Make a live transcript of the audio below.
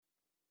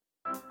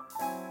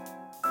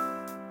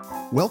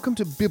Welcome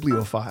to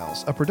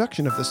Bibliophiles, a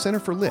production of the Center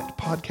for Lit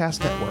podcast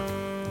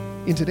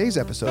network. In today's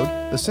episode,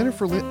 the Center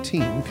for Lit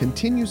team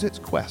continues its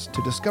quest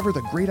to discover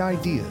the great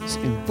ideas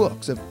in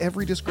books of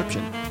every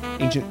description,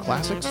 ancient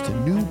classics to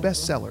new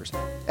bestsellers,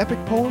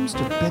 epic poems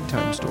to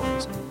bedtime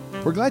stories.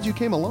 We're glad you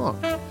came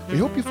along. We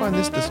hope you find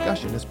this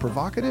discussion as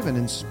provocative and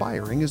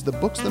inspiring as the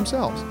books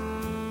themselves.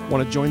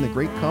 Want to join the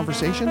great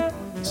conversation?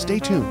 Stay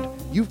tuned.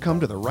 You've come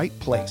to the right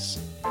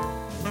place.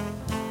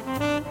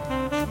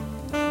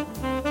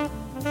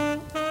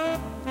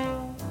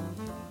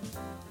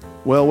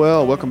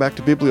 Well, welcome back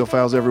to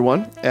Bibliophiles,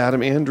 everyone.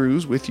 Adam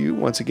Andrews with you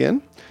once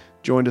again,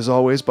 joined as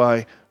always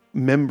by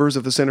members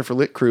of the Center for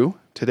Lit crew.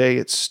 Today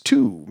it's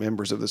two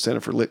members of the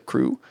Center for Lit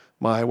crew,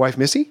 my wife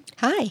Missy.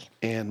 Hi.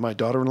 And my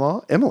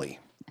daughter-in-law Emily.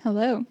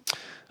 Hello.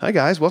 Hi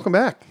guys, welcome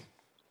back.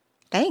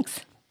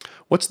 Thanks.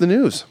 What's the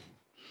news?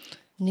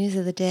 News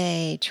of the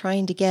day,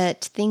 trying to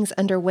get things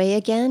underway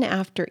again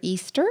after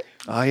Easter.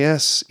 Ah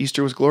yes,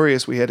 Easter was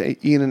glorious. We had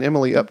Ian and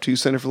Emily up to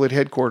Center for Lit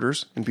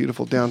headquarters in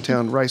beautiful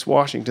downtown Rice,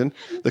 Washington,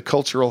 the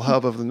cultural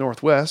hub of the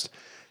Northwest.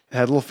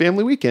 Had a little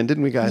family weekend,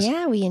 didn't we guys?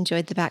 Yeah, we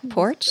enjoyed the back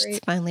porch. It's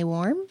finally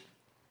warm.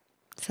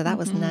 So that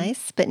was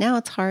nice. But now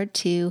it's hard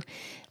to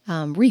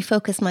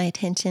refocus my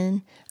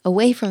attention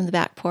away from the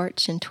back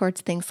porch and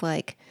towards things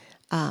like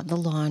the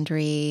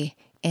laundry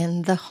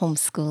and the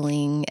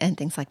homeschooling and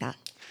things like that.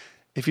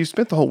 If you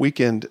spent the whole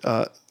weekend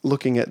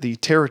looking at the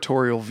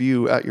territorial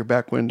view out your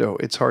back window,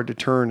 it's hard to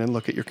turn and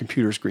look at your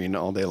computer screen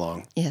all day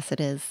long. Yes, it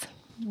is.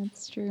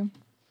 That's true.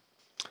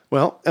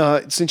 Well,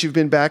 since you've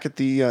been back at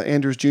the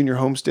Andrews Jr.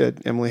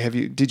 homestead,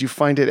 Emily, did you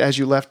find it as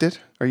you left it?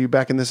 Are you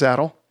back in the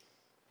saddle?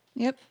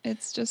 Yep,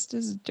 it's just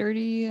as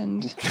dirty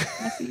and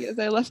messy as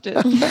I left it.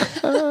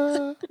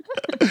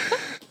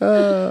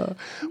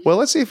 Well,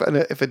 let's see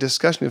if a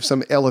discussion of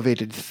some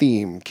elevated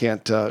theme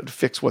can't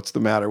fix what's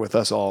the matter with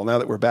us all now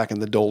that we're back in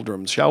the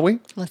doldrums, shall we?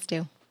 Let's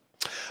do.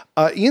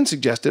 Ian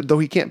suggested, though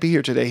he can't be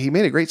here today, he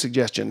made a great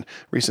suggestion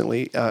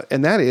recently,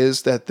 and that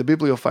is that the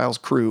Bibliophiles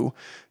crew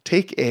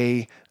take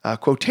a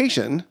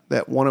quotation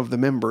that one of the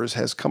members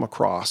has come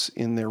across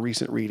in their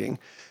recent reading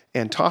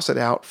and toss it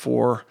out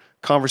for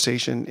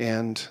conversation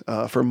and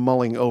for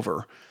mulling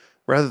over.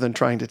 Rather than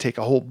trying to take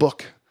a whole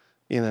book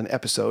in an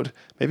episode,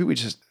 maybe we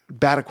just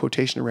bat a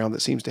quotation around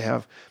that seems to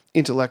have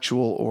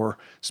intellectual or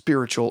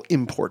spiritual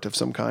import of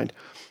some kind.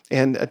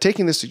 And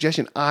taking this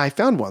suggestion, I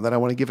found one that I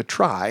want to give a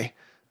try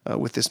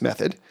with this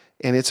method.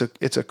 And it's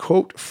a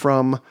quote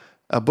from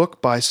a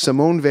book by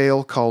Simone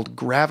Weil called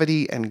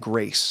Gravity and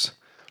Grace.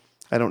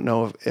 I don't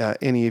know if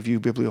any of you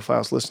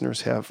Bibliophiles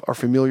listeners are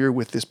familiar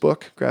with this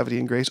book, Gravity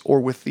and Grace, or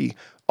with the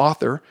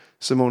author,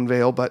 Simone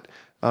Weil, but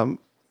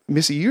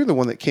Missy, you're the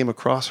one that came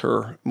across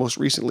her most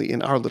recently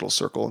in our little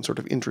circle and sort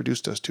of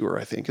introduced us to her,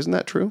 I think. Isn't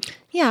that true?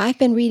 Yeah, I've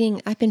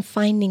been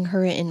finding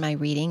her in my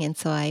reading, and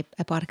so I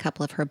bought a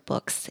couple of her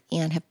books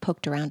and have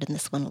poked around in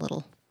this one a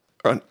little.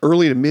 An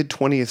early to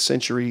mid-20th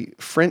century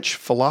French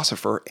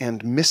philosopher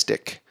and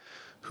mystic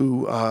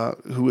who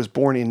was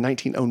born in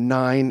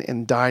 1909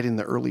 and died in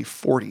the early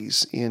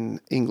 40s in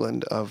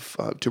England of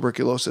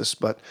tuberculosis,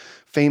 but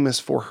famous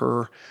for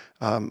her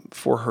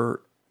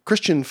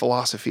Christian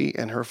philosophy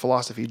and her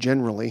philosophy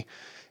generally,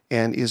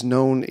 and is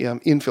known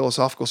in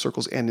philosophical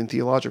circles and in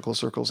theological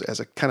circles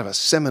as a kind of a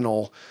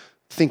seminal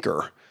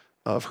thinker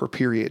of her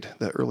period,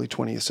 the early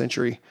 20th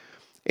century.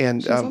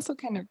 And she's also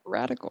kind of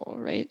radical,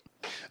 right?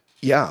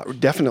 Yeah,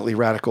 definitely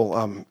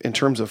radical in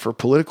terms of her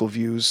political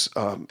views,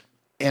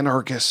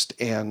 anarchist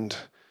and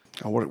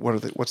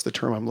what's the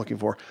term I'm looking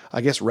for?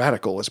 I guess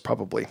radical is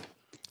probably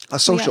a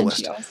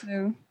socialist.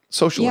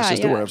 Socialist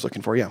is the word I was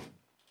looking for, yeah.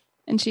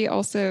 And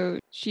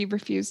she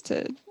refused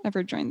to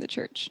ever join the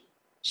church.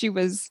 She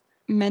was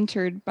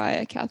mentored by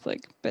a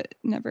Catholic, but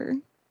never.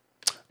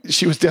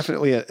 She was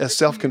definitely a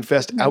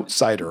self-confessed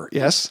outsider,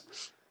 yes?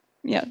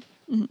 Yeah.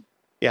 Mm-hmm.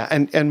 Yeah,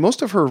 and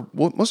most of her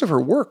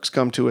works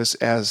come to us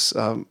as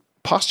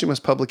posthumous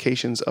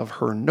publications of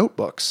her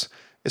notebooks,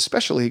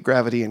 especially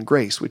Gravity and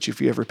Grace, which if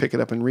you ever pick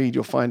it up and read,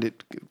 you'll find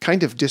it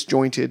kind of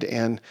disjointed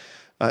and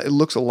it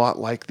looks a lot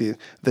like the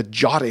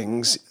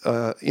jottings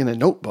in a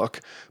notebook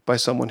by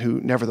someone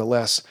who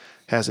nevertheless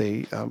has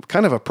a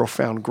kind of a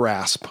profound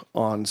grasp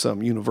on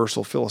some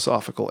universal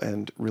philosophical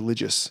and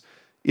religious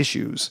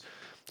issues.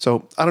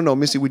 So I don't know,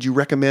 Missy, would you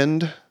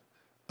recommend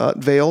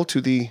Weil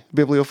to the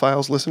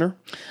Bibliophiles listener?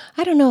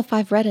 I don't know if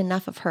I've read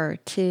enough of her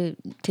to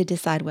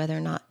decide whether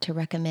or not to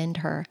recommend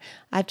her.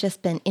 I've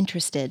just been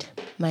interested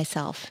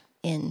myself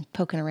in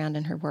poking around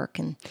in her work,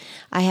 and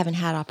I haven't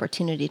had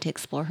opportunity to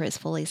explore her as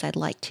fully as I'd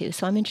like to.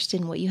 So I'm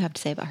interested in what you have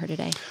to say about her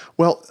today.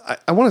 Well,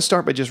 I want to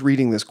start by just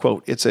reading this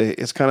quote.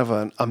 It's kind of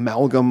an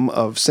amalgam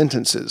of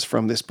sentences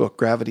from this book,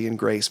 Gravity and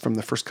Grace, from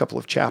the first couple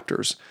of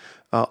chapters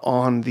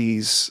on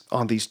these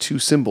two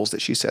symbols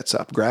that she sets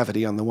up,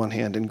 gravity on the one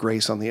hand and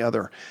grace on the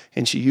other.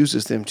 And she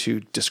uses them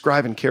to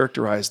describe and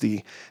characterize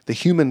the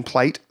human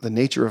plight, the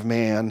nature of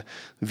man,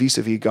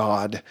 vis-a-vis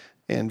God,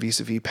 and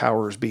vis-a-vis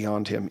powers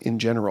beyond him in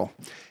general.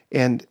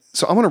 And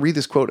so I want to read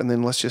this quote, and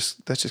then let's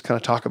just kind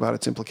of talk about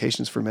its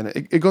implications for a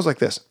minute. It goes like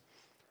this.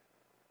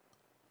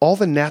 All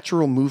the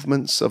natural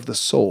movements of the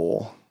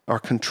soul are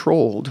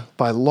controlled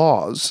by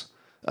laws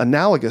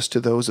analogous to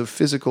those of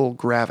physical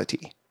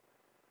gravity.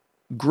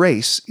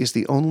 Grace is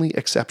the only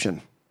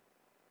exception.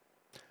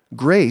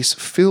 Grace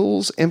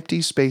fills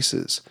empty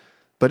spaces,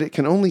 but it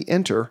can only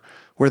enter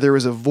where there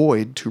is a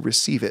void to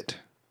receive it.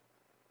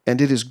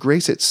 And it is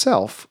grace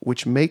itself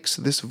which makes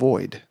this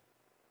void.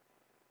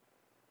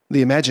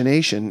 The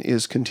imagination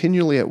is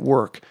continually at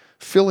work,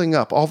 filling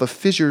up all the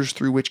fissures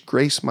through which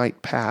grace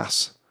might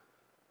pass.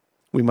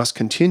 We must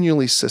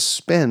continually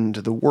suspend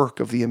the work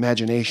of the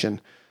imagination,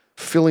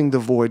 filling the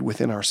void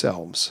within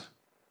ourselves.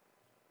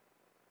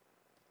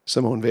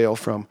 Simone Weil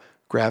from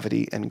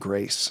Gravity and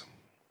Grace.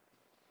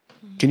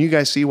 Can you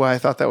guys see why I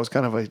thought that was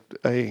kind of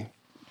a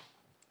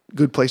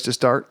good place to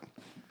start?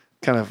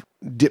 Kind of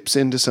dips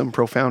into some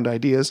profound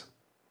ideas.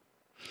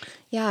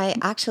 Yeah,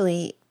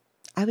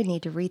 I would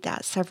need to read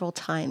that several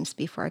times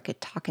before I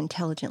could talk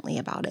intelligently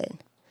about it.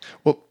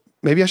 Well,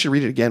 maybe I should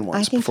read it again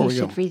once before we go. I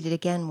think you should read it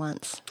again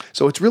once.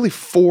 So it's really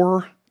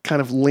 4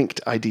 kind of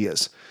linked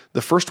ideas.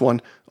 The first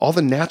one, all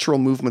the natural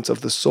movements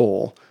of the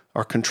soul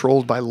are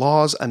controlled by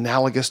laws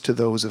analogous to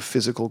those of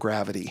physical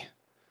gravity.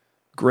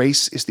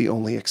 Grace is the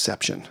only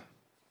exception.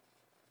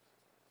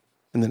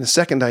 And then a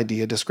second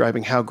idea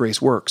describing how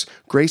grace works.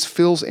 Grace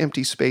fills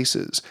empty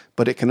spaces,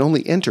 but it can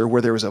only enter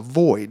where there is a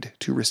void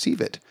to receive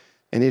it.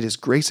 And it is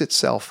grace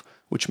itself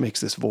which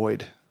makes this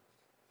void.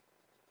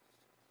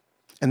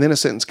 And then a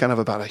sentence kind of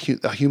about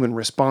a human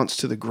response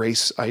to the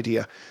grace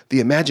idea.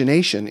 The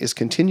imagination is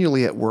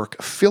continually at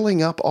work,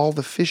 filling up all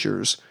the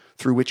fissures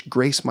through which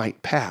grace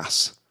might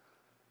pass.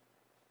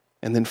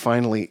 And then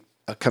finally,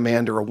 a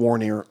command or a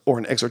warning or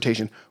an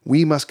exhortation.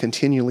 We must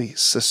continually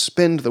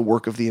suspend the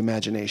work of the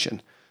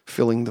imagination,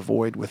 filling the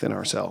void within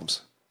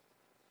ourselves.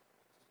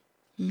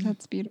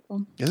 That's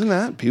beautiful. Isn't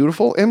that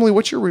beautiful? Emily,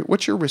 what's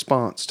your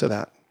response to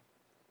that?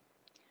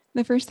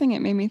 The first thing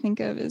it made me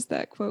think of is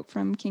that quote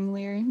from King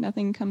Lear,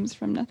 "Nothing comes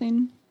from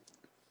nothing."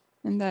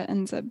 And that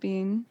ends up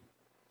being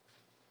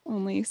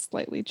only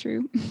slightly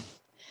true.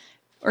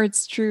 Or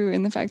it's true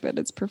in the fact that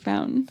it's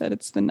profound, that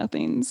it's the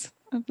nothings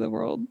of the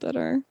world that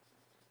are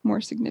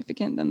more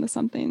significant than the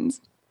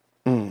somethings.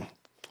 The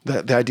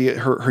idea,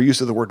 her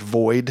use of the word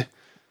void,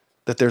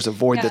 that there's a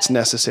void that's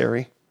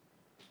necessary.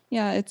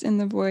 Yeah, it's in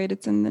the void,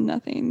 it's in the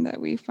nothing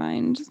that we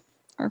find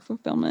our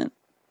fulfillment.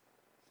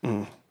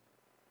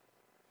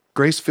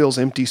 Grace fills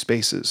empty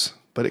spaces,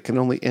 but it can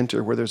only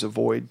enter where there's a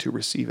void to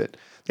receive it.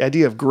 The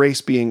idea of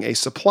grace being a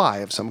supply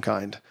of some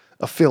kind,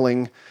 a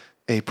filling,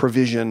 a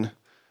provision,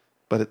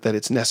 but that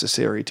it's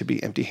necessary to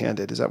be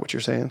empty-handed. Is that what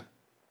you're saying?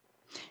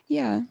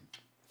 Yeah.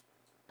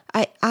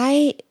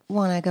 I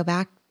want to go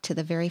back to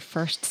the very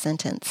first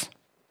sentence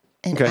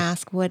and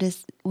ask what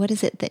is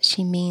it that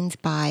she means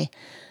by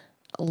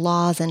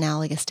laws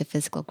analogous to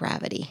physical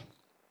gravity?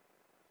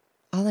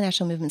 All the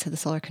natural movements of the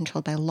soul are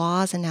controlled by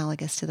laws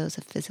analogous to those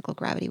of physical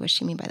gravity. What does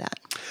she mean by that?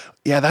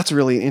 Yeah, that's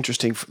really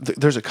interesting.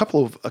 There's a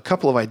couple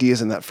of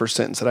ideas in that first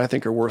sentence that I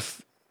think are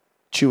worth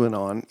chewing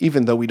on,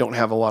 even though we don't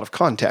have a lot of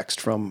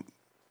context from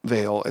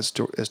Weil as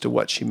to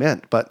what she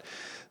meant. But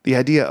the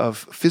idea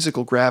of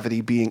physical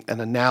gravity being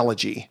an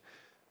analogy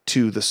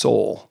to the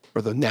soul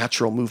or the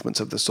natural movements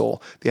of the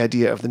soul. The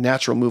idea of the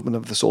natural movement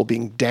of the soul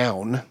being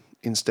down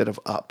instead of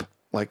up,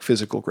 like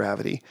physical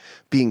gravity,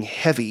 being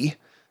heavy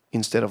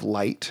instead of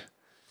light,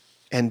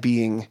 and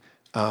being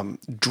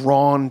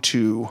drawn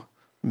to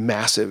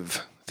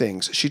massive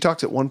things. She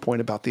talks at one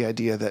point about the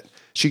idea that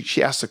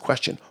she asks the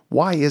question,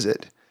 why is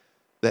it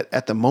that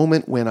at the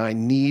moment when I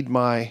need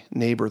my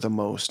neighbor the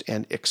most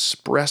and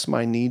express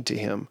my need to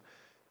him,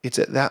 it's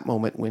at that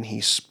moment when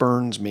he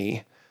spurns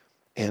me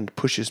and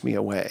pushes me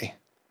away?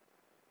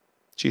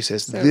 She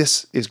says,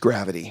 this is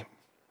gravity.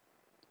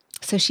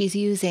 So she's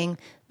using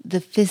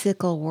the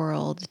physical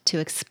world to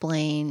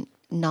explain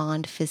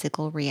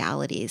non-physical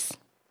realities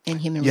in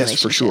human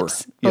relationships. For sure.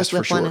 Both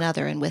with one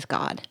another and with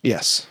God.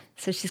 Yes.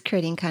 So she's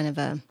creating kind of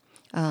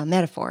a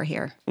metaphor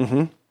here.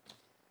 Mm-hmm.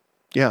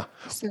 Yeah.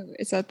 So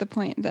it's at the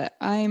point that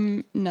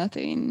I'm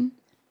nothing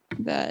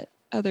that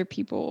other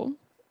people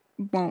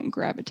won't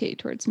gravitate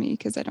towards me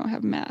because I don't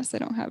have mass, I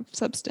don't have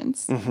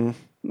substance. Mm-hmm.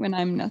 When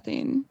I'm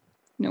nothing,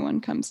 no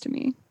one comes to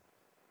me.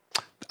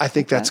 I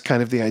think that's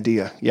kind of the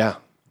idea. Yeah.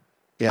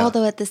 Yeah.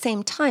 Although at the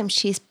same time,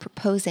 she's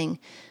proposing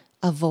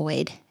a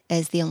void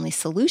as the only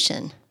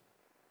solution.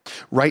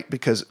 Right,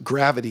 because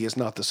gravity is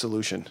not the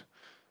solution.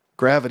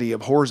 Gravity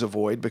abhors a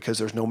void because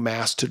there's no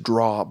mass to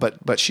draw,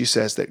 but she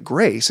says that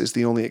grace is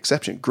the only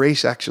exception.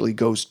 Grace actually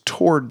goes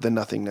toward the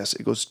nothingness.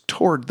 It goes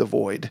toward the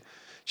void.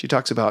 She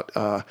talks about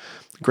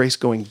grace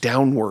going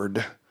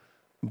downward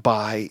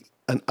by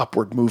an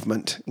upward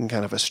movement in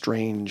kind of a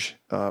strange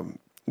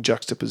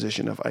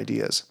juxtaposition of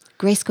ideas.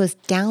 Grace goes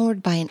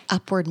downward by an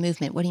upward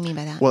movement. What do you mean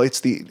by that? Well,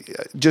 it's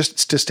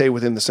just to stay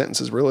within the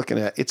sentences we're looking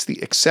at, it's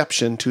the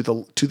exception to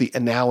the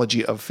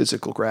analogy of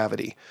physical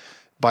gravity,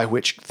 by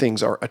which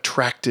things are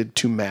attracted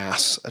to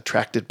mass,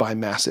 attracted by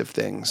massive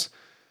things.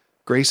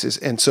 Grace is,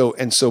 and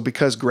so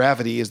because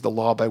gravity is the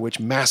law by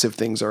which massive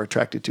things are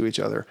attracted to each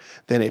other,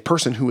 then a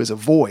person who is a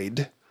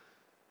void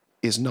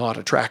is not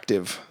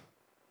attractive.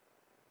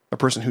 A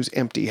person who's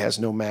empty has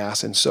no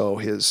mass, and so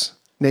his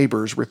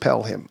neighbors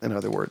repel him, in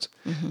other words.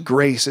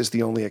 Grace is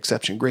the only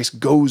exception. Grace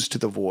goes to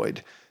the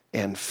void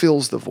and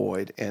fills the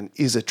void and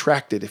is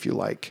attracted, if you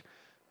like,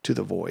 to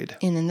the void.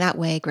 And in that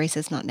way, grace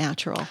is not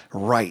natural.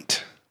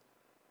 Right.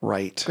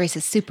 Grace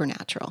is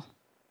supernatural.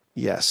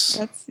 Yes.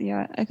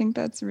 I think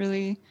that's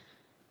really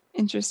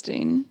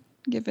interesting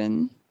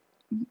given,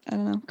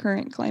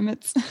 current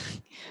climates.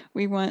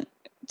 We want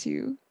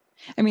to,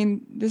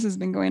 this has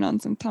been going on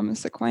since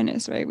Thomas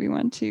Aquinas, right? We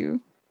want to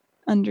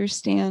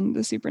understand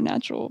the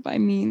supernatural by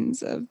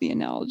means of the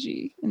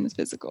analogy in the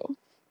physical.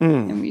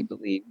 And we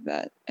believe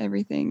that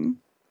everything,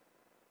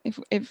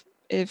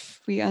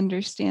 if we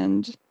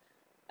understand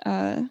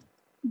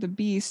the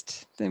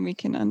beast, then we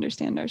can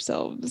understand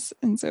ourselves.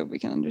 And so if we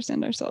can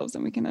understand ourselves,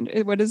 and we can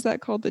what is that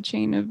called? The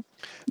chain of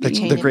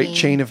being? The great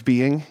chain of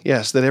being.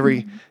 Yes, that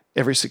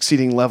every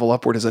succeeding level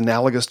upward is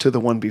analogous to the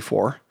one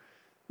before.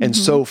 And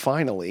so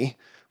finally,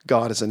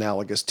 God is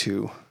analogous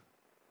to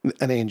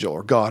an angel,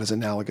 or God is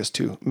analogous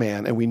to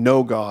man. And we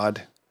know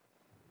God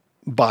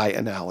by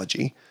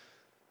analogy.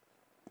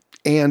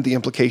 And the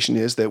implication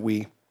is that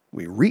we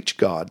reach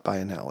God by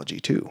analogy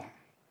too.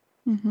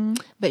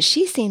 But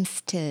she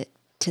seems to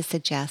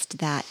suggest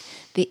that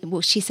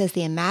she says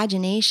the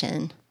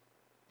imagination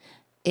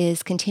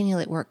is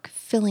continually at work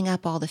filling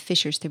up all the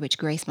fissures through which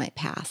grace might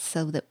pass,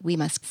 so that we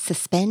must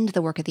suspend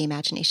the work of the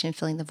imagination,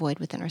 filling the void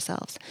within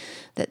ourselves.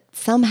 That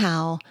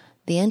somehow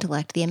the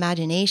intellect, the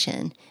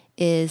imagination,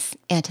 is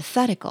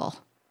antithetical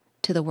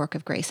to the work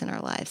of grace in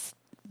our lives.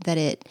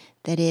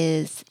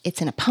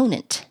 It's an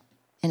opponent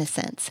in a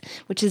sense,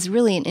 which is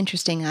really an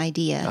interesting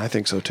idea. I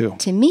think so too.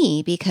 To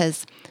me,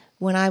 because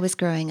when I was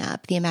growing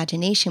up, the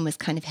imagination was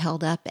kind of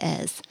held up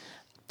as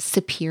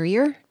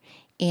superior,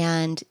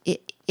 and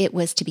it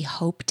was to be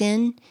hoped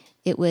in.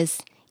 It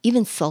was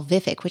even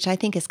salvific, which I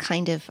think is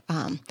kind of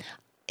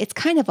it's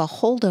kind of a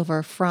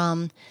holdover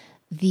from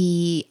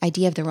the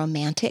idea of the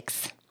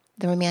Romantics.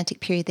 The Romantic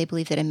period, they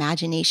believed that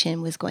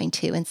imagination was going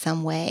to, in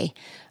some way,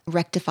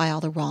 rectify all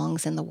the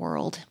wrongs in the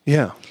world.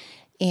 Yeah.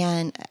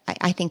 And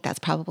I think that's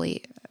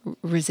probably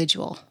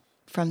residual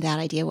from that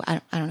idea.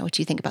 I don't know what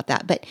you think about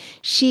that. But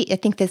I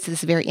think this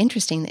is very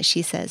interesting that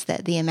she says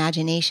that the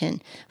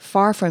imagination,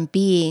 far from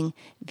being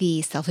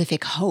the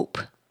salvific hope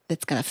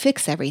that's going to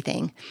fix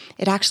everything,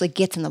 it actually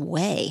gets in the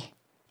way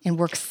and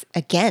works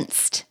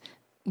against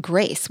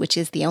grace, which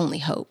is the only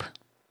hope.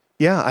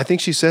 Yeah, I think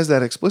she says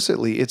that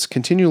explicitly. It's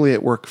continually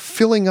at work,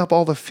 filling up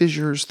all the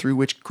fissures through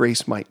which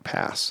grace might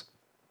pass,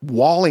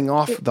 walling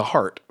off the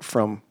heart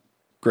from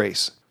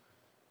grace.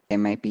 It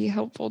might be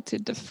helpful to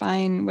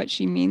define what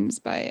she means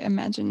by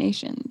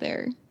imagination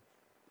there.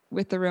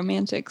 With the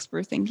Romantics,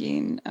 we're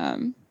thinking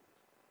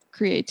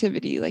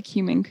creativity, like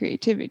human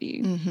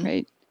creativity,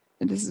 right?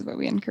 And this is what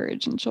we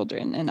encourage in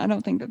children. And I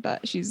don't think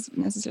that she's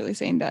necessarily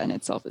saying that in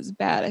itself is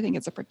bad. I think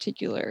it's a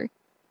particular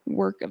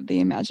work of the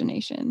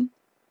imagination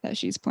that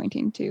she's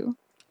pointing to.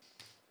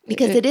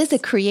 Because it is a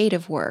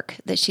creative work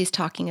that she's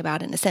talking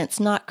about, in a sense,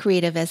 not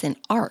creative as in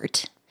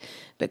art,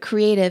 but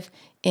creative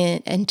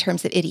in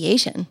terms of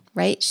ideation,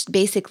 right?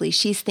 Basically,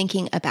 she's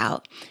thinking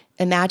about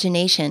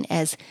imagination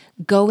as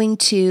going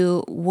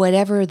to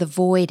whatever the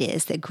void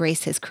is that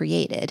grace has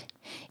created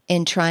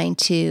and trying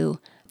to,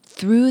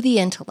 through the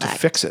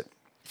intellect, to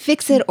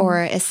fix it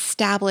or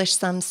establish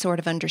some sort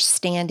of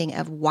understanding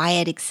of why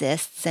it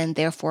exists and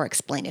therefore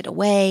explain it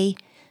away.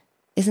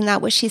 Isn't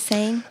that what she's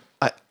saying?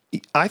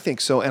 I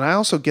think so, and I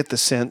also get the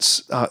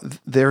sense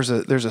there's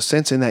a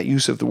sense in that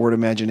use of the word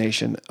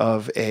imagination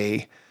of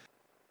a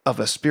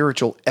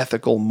spiritual,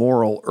 ethical,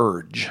 moral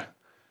urge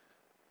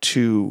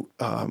to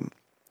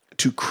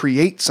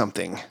create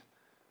something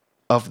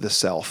of the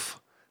self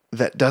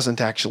that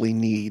doesn't actually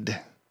need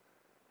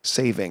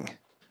saving.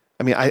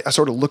 I mean, I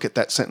sort of look at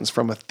that sentence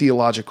from a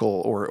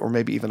theological or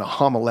maybe even a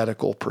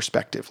homiletical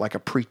perspective, like a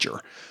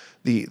preacher.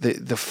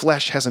 The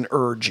flesh has an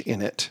urge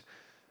in it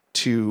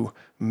to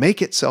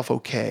make itself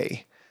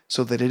okay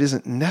so that it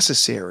isn't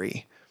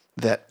necessary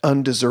that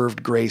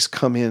undeserved grace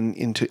come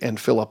into and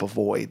fill up a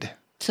void.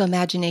 So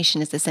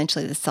imagination is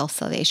essentially the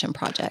self-salvation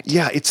project.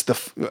 Yeah,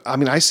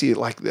 I see it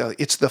like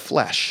it's the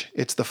flesh.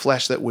 It's the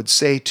flesh that would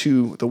say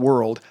to the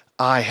world,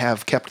 I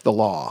have kept the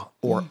law,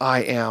 or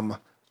I am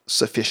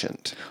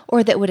sufficient.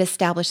 Or that would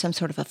establish some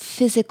sort of a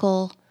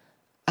physical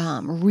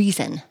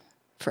reason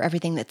for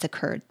everything that's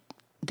occurred,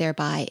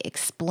 thereby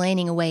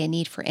explaining away a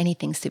need for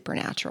anything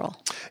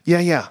supernatural.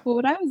 Yeah. Well,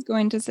 what I was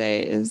going to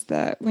say is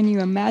that when you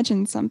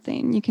imagine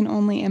something, you can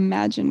only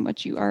imagine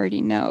what you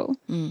already know.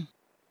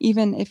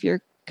 Even if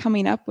you're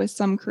coming up with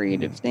some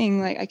creative thing,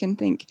 like I can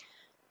think,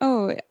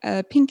 oh,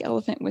 a pink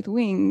elephant with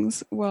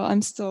wings. Well,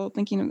 I'm still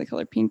thinking of the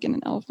color pink and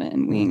an elephant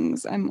and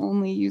wings. I'm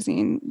only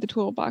using the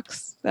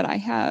toolbox that I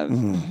have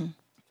to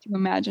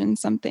imagine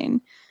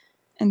something.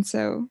 And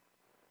so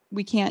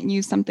we can't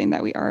use something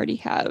that we already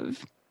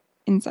have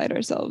inside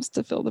ourselves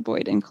to fill the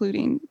void,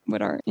 including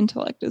what our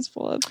intellect is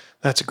full of.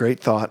 That's a great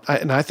thought.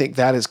 And I think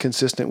that is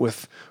consistent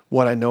with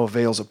what I know of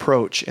Vail's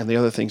approach and the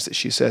other things that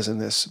she says in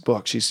this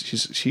book.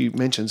 She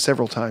mentions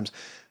several times,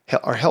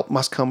 our help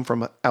must come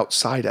from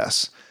outside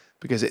us,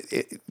 because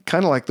it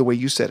kind of like the way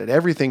you said it,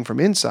 everything from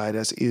inside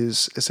us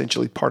is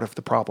essentially part of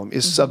the problem,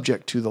 is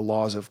subject to the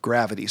laws of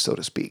gravity, so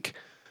to speak,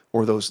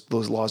 or those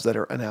laws that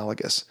are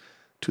analogous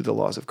to the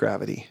laws of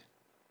gravity.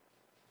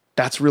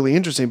 That's really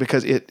interesting,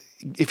 because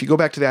if you go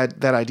back to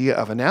that idea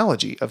of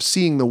analogy, of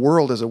seeing the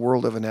world as a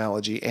world of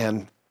analogy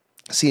and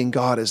seeing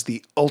God as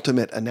the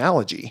ultimate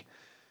analogy,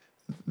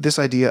 this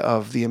idea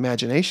of the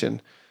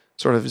imagination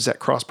sort of is at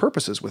cross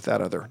purposes with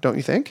that other, don't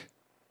you think?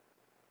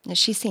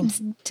 She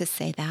seems to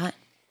say that.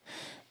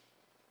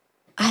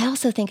 I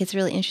also think it's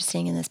really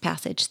interesting in this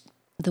passage,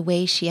 the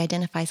way she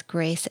identifies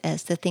grace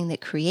as the thing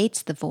that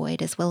creates the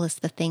void as well as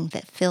the thing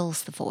that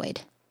fills the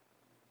void.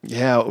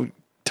 Yeah,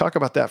 talk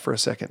about that for a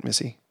second,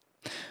 Missy.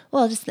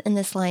 Well, just in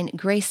this line,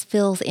 grace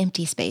fills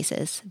empty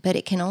spaces, but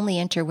it can only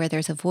enter where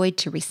there's a void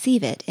to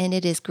receive it, and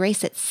it is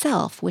grace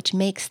itself which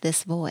makes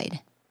this void.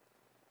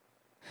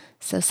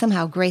 So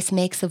somehow grace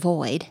makes a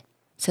void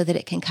so that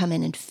it can come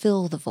in and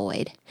fill the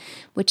void,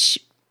 which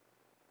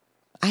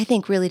I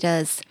think really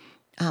does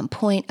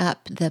point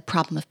up the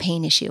problem of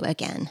pain issue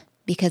again,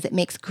 because it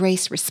makes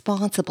grace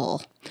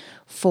responsible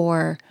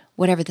for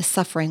whatever the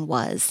suffering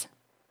was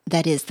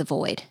that is the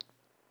void.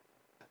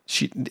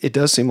 It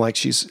does seem like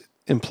she's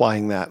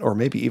implying that, or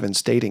maybe even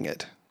stating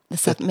it.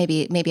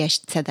 Maybe I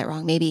said that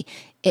wrong. Maybe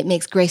it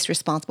makes grace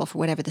responsible for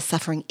whatever the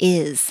suffering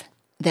is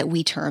that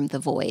we term the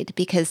void,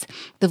 because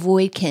the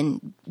void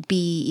can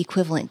be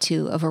equivalent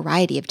to a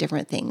variety of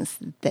different things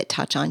that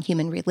touch on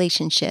human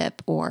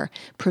relationship or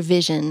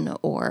provision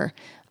or,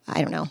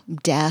 I don't know,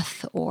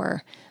 death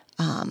or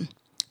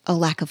a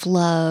lack of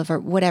love or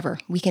whatever.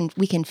 We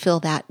can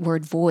fill that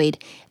word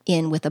void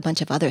in with a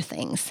bunch of other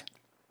things,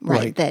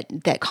 right?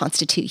 That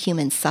constitute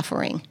human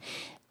suffering.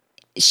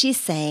 She's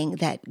saying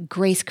that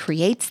grace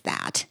creates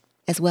that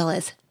as well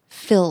as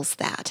fills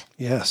that.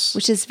 Yes.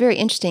 Which is very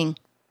interesting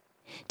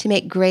to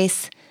make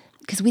grace,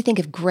 because we think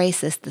of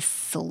grace as the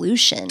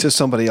solution. To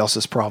somebody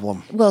else's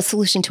problem. Well,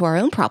 solution to our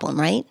own problem,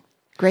 right?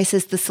 Grace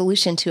is the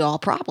solution to all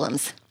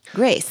problems.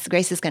 Grace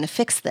is going to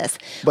fix this.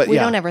 But we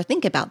don't ever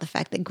think about the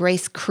fact that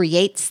grace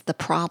creates the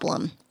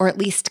problem, or at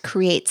least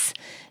creates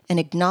an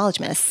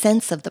acknowledgement, a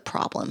sense of the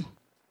problem.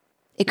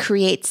 It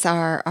creates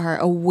our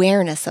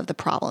awareness of the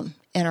problem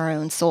in our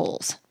own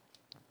souls.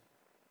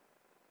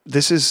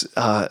 This is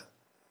kind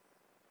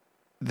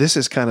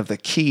of the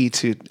key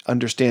to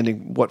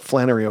understanding what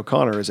Flannery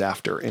O'Connor is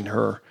after in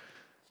her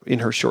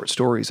short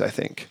stories, I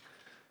think.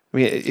 I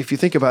mean, if you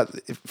think about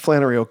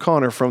Flannery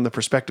O'Connor from the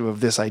perspective of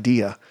this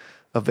idea,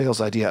 of Vail's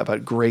idea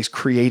about grace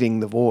creating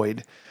the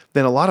void,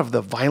 then a lot of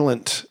the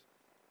violent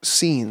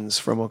scenes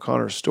from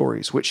O'Connor's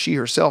stories, which she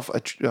herself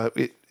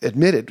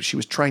admitted she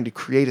was trying to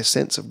create a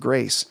sense of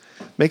grace,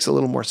 makes a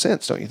little more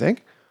sense, don't you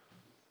think?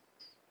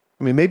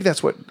 I mean, maybe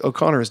that's what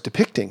O'Connor is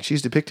depicting.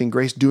 She's depicting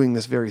Grace doing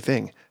this very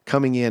thing,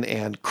 coming in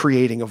and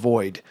creating a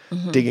void,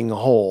 digging a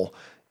hole.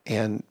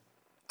 And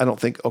I don't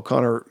think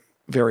O'Connor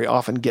very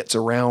often gets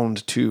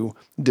around to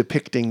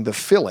depicting the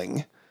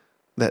filling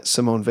that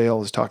Simone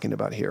Weil is talking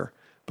about here.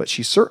 But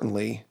she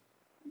certainly,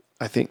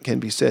 I think, can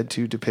be said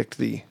to depict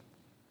the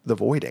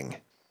voiding.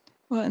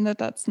 Well, and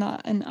that's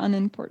not an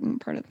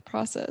unimportant part of the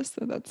process.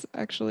 So that's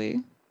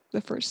actually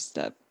the first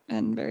step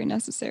and very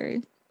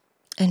necessary.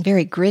 And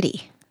very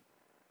gritty.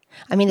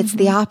 I mean, it's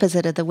the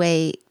opposite of the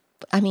way,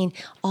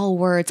 all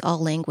words, all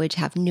language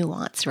have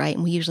nuance, right?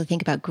 And we usually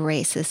think about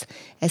grace as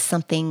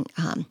something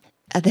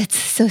that's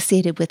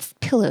associated with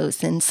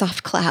pillows and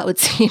soft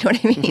clouds. You know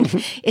what I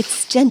mean?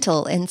 It's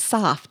gentle and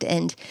soft,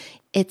 and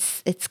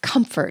it's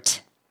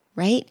comfort,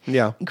 right?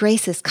 Yeah.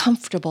 Grace is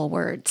comfortable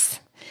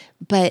words.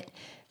 But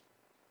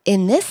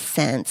in this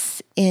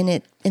sense,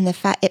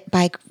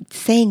 by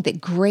saying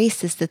that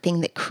grace is the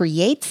thing that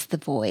creates the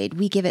void,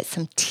 we give it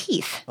some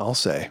teeth. I'll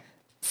say.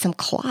 Some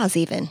claws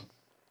even,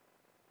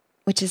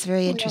 which is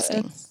very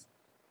interesting.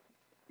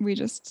 We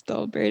just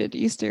celebrated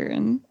Easter,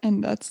 and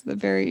that's the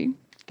very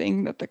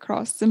thing that the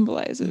cross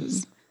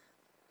symbolizes.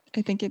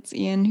 I think it's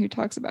Ian who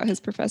talks about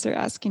his professor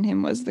asking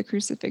him, was the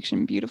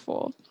crucifixion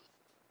beautiful?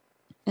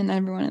 And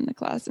everyone in the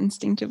class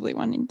instinctively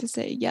wanting to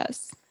say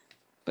yes.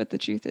 But the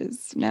truth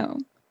is no.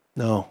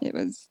 No. It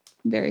was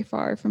very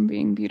far from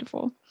being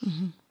beautiful.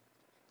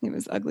 It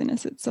was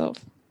ugliness itself.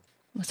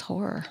 It was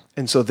horror.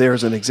 And so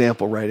there's an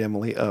example, right,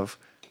 Emily, of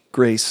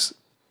grace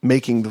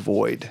making the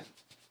void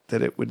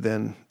that it would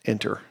then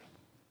enter.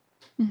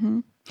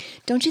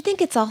 Don't you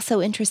think it's also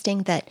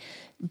interesting that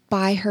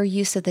by her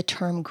use of the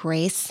term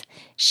grace,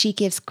 she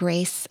gives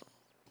grace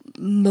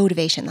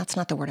motivation? That's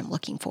not the word I'm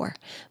looking for.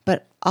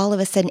 But all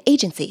of a sudden,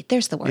 agency.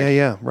 There's the word.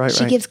 Yeah, right.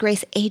 She gives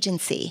grace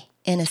agency,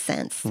 in a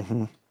sense.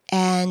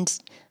 And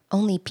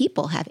only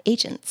people have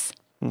agents.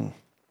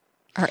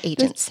 Our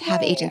agents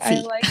have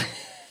agency.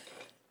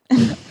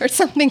 Or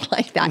something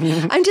like that.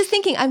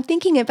 I'm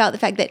thinking about the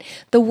fact that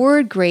the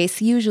word grace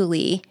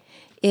usually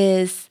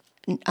is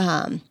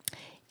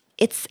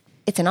it's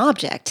an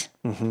object,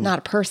 not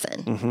a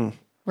person,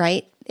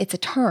 right? It's a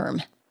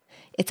term.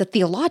 It's a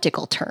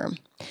theological term.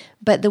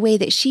 But the way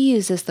that she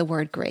uses the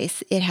word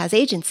grace, it has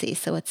agency,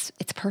 so it's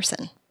a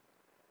person.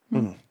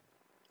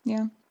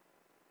 Yeah.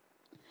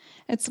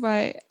 It's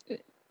why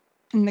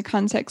in the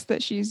context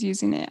that she's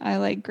using it, I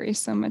like grace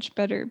so much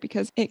better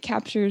because it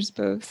captures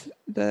both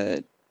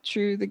the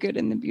true, the good,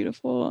 and the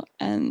beautiful,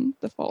 and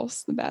the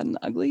false, the bad, and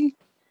the ugly.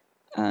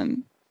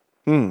 And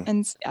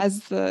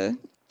as the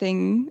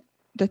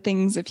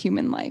things of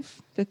human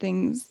life, the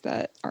things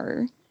that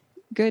are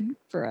good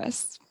for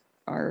us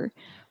are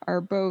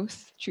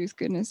both truth,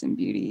 goodness, and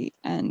beauty,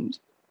 and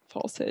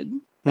falsehood,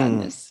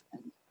 badness,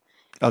 and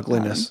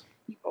ugliness,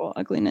 evil,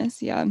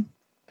 ugliness. Yeah.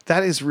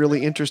 That is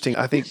really interesting.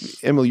 I think,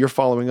 Emily, you're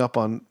following up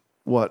on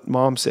what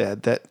Mom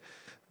said, that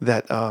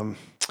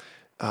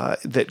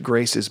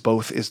grace is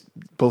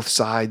both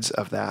sides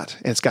of that.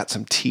 And it's got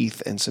some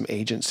teeth and some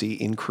agency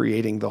in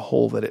creating the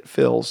whole that it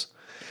fills.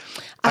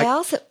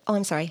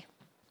 I'm sorry.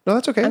 No,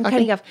 that's okay. I'm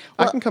cutting you off.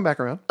 Well, I can come back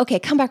around. Okay,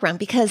 come back around,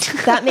 because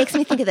that makes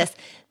me think of this.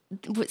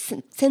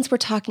 Since we're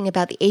talking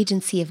about the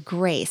agency of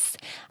grace,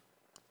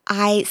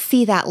 I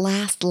see that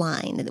last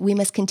line, that we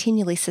must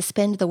continually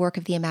suspend the work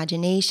of the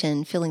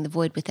imagination, filling the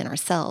void within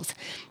ourselves,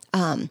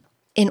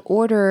 in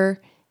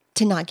order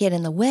to not get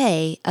in the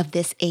way of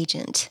this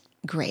agent,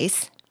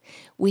 grace.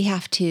 We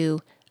have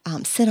to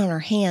sit on our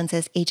hands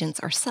as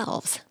agents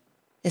ourselves,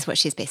 is what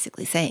she's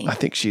basically saying. I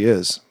think she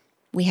is.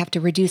 We have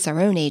to reduce our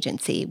own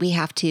agency. We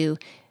have to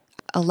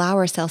allow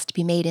ourselves to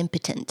be made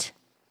impotent.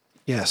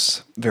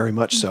 Yes, very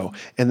much so.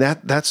 And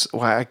that's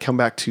why I come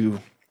back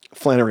to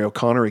Flannery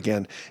O'Connor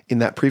again. In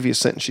that previous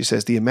sentence, she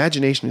says, the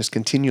imagination is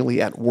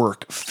continually at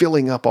work,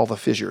 filling up all the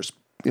fissures,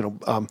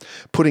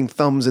 putting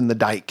thumbs in the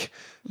dike,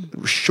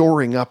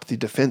 shoring up the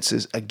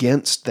defenses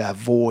against that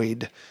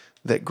void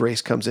that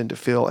grace comes in to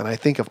fill. And I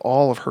think of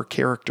all of her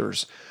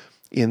characters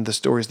in the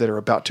stories that are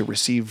about to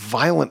receive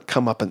violent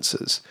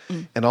comeuppances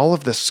and all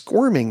of the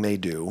squirming they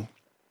do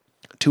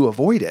to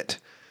avoid it.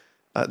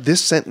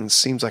 This sentence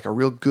seems like a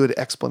real good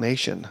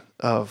explanation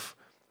of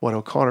what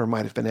O'Connor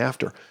might have been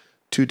after,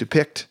 to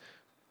depict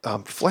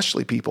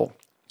fleshly people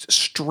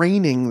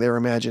straining their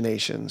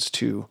imaginations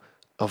to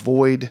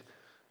avoid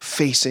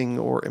facing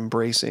or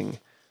embracing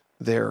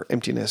their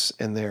emptiness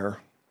and their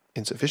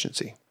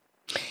insufficiency.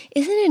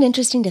 Isn't it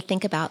interesting to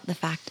think about the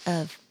fact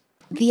of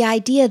the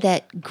idea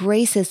that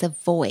grace is a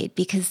void?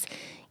 Because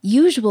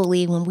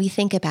usually when we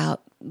think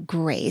about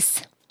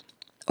grace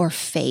or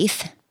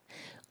faith,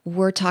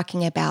 we're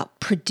talking about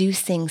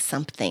producing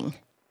something,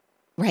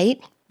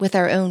 right? With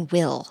our own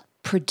will,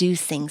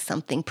 producing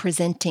something,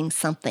 presenting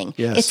something.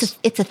 Yes.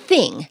 It's a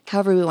thing,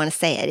 however we want to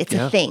say it. It's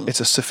a thing.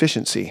 It's a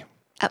sufficiency.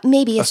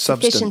 Maybe a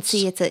substance.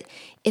 sufficiency.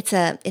 It's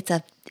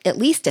a at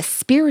least a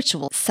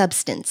spiritual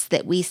substance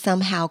that we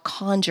somehow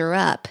conjure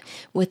up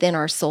within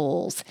our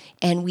souls,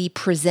 and we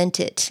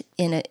present it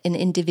in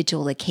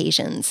individual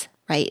occasions,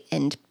 right?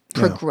 And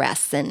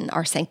progress and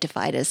are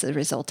sanctified as a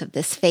result of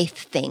this faith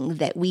thing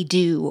that we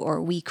do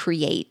or we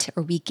create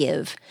or we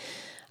give.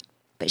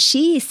 But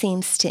she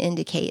seems to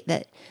indicate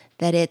that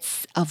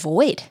it's a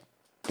void,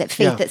 that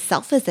faith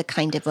itself is a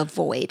kind of a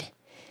void.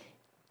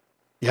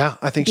 Yeah,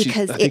 I think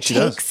because it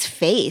takes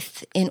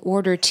faith in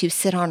order to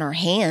sit on our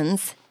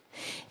hands.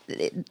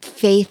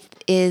 Faith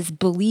is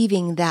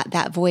believing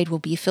that void will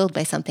be filled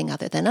by something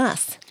other than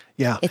us.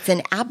 Yeah. It's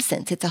an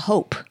absence. It's a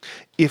hope.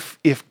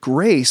 If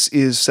grace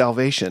is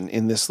salvation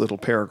in this little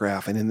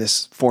paragraph and in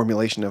this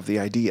formulation of the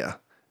idea,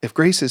 if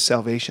grace is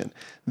salvation,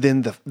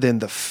 then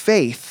the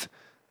faith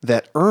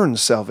that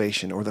earns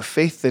salvation, or the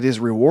faith that is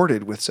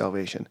rewarded with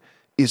salvation,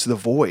 is the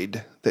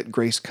void that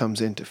grace comes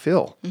in to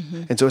fill.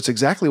 And so it's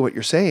exactly what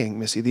you're saying,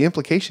 Missy. The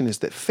implication is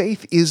that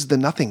faith is the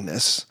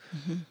nothingness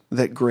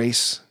that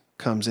grace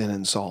comes in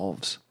and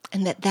solves.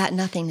 And that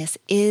nothingness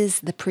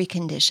is the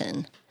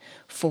precondition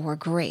for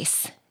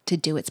grace to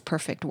do its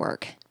perfect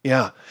work.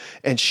 Yeah.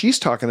 And she's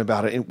talking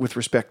about it with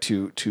respect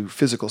to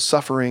physical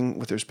suffering,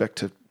 with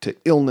respect to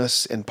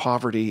illness and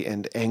poverty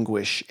and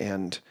anguish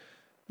and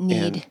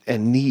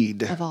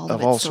need of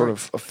all sort of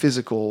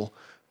physical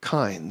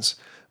kinds.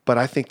 But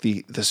I think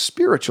the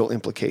spiritual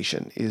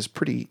implication is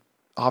pretty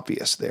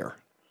obvious there.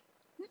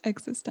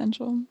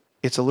 Existential.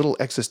 It's a little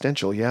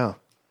existential, yeah.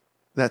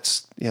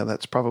 That's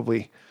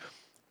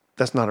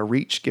not a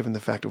reach given the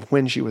fact of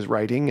when she was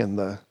writing and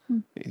the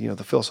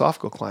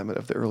philosophical climate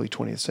of the early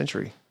 20th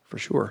century, for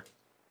sure.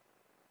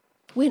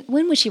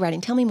 When was she writing?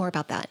 Tell me more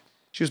about that.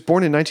 She was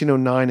born in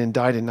 1909 and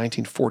died in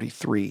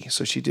 1943.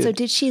 So she did. So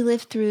did she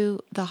live through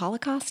the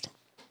Holocaust?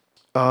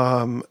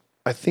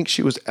 I think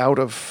she was out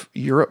of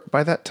Europe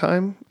by that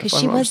time. Because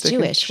she was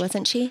Jewish,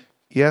 wasn't she?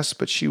 Yes,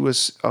 but she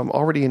was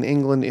already in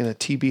England in a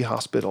TB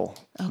hospital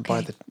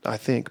by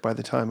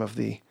the time of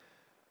the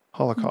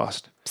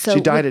Holocaust. So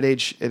she died at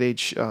age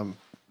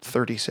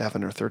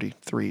 37 or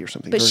 33 or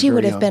something. But she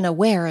would have been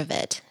aware of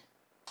it.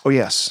 Oh,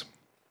 yes.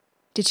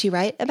 Did she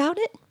write about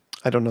it?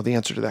 I don't know the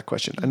answer to that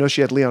question. I know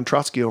she had Leon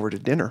Trotsky over to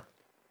dinner.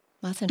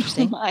 That's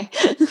interesting. My.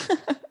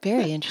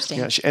 Very interesting.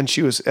 Yeah, and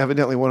she was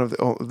evidently one of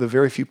the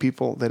very few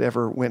people that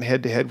ever went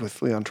head to head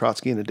with Leon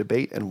Trotsky in a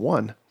debate and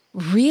won.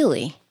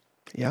 Really?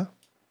 Yeah.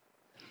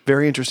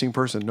 Very interesting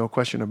person, no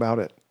question about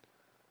it.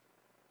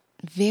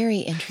 Very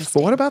interesting.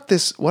 But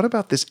what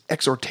about this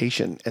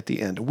exhortation at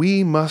the end?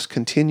 We must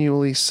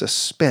continually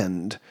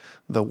suspend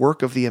the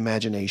work of the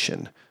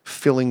imagination,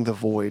 filling the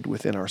void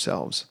within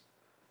ourselves.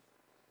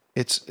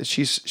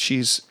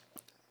 She's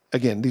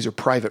again, these are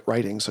private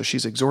writings, so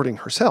she's exhorting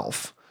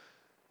herself,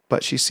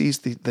 but she sees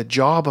the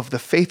job of the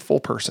faithful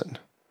person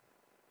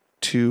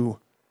to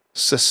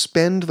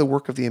suspend the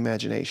work of the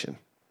imagination,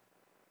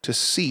 to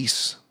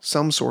cease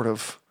some sort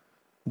of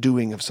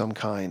doing of some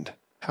kind.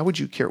 How would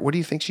you care? What do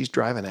you think she's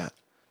driving at?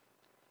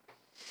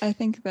 I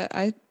think that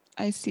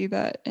I see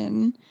that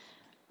in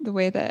the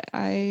way that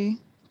I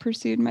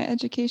pursued my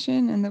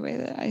education and the way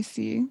that I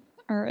see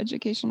our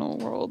educational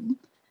world.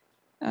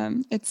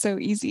 It's so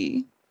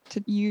easy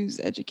to use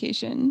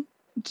education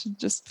to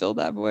just fill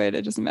that void.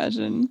 I just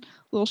imagine a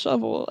little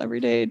shovel every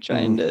day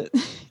trying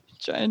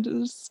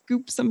to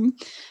scoop some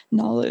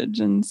knowledge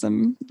and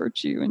some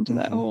virtue into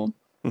that hole.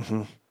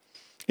 Mm-hmm.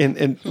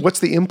 And what's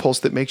the impulse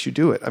that makes you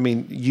do it? I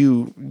mean,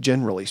 you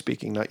generally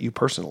speaking, not you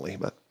personally,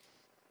 but.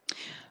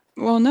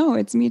 Well, no,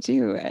 it's me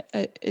too.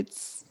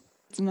 It's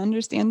an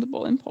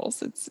understandable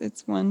impulse.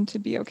 It's one to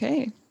be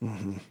okay.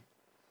 Mm-hmm.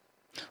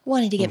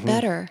 Wanting to get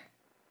better,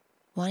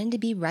 wanting to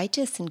be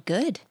righteous and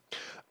good.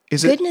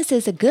 Goodness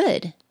is a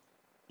good.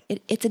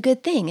 It's a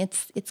good thing.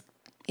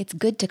 It's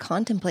good to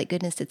contemplate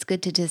goodness. It's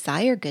good to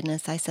desire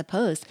goodness, I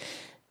suppose.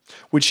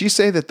 Would she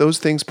say that those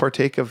things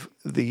partake of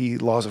the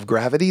laws of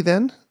gravity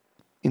then,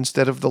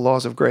 instead of the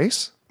laws of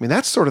grace? I mean,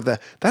 that's sort of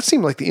that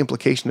seemed like the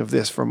implication of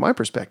this from my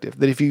perspective,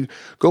 that if you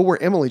go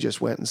where Emily just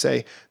went and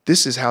say,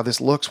 this is how this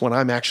looks when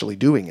I'm actually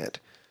doing it,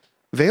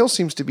 Vail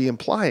seems to be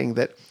implying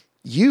that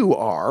you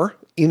are,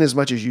 in as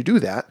much as you do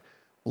that,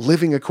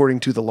 living according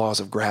to the laws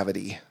of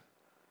gravity.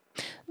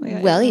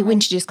 Well,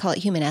 wouldn't you just call it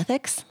human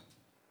ethics?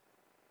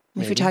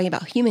 If you're talking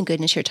about human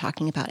goodness, you're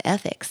talking about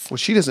ethics. Well,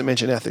 she doesn't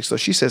mention ethics, though.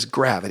 She says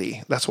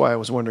gravity. That's why I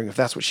was wondering if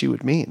that's what she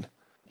would mean.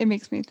 It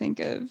makes me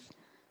think of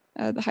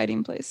the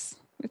hiding place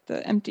with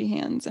the empty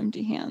hands.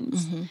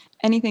 Mm-hmm.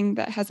 Anything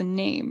that has a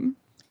name,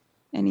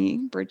 any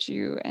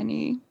virtue,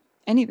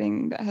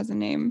 anything that has a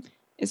name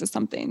is a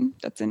something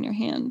that's in your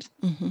hand.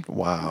 Mm-hmm.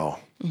 Wow.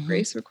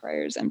 Grace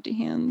requires empty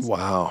hands.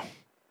 Wow.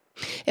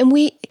 And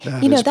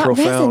that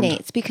profound.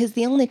 Resonates because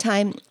the only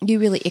time you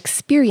really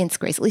experience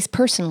grace, at least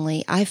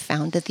personally, I've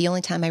found that the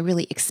only time I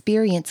really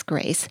experience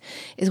grace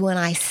is when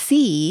I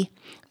see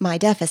my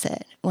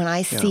deficit, when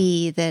I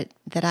see that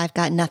I've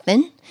got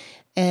nothing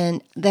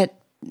and that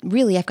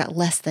really I've got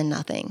less than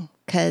nothing.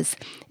 Because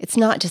it's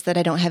not just that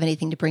I don't have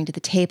anything to bring to the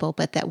table,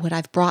 but that what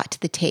I've brought to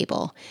the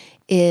table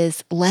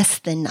is less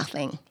than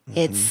nothing.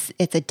 Mm-hmm.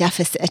 It's a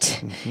deficit.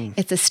 Mm-hmm.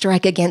 It's a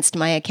strike against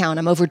my account.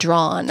 I'm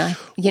overdrawn.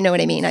 You know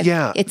what I mean?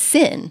 It's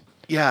sin.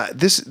 Yeah,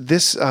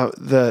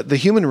 the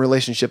human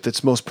relationship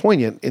that's most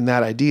poignant in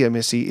that idea,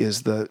 Missy,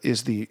 is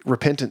the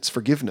repentance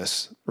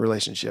forgiveness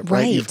relationship,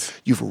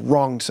 right? You've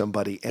wronged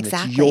somebody, and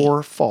It's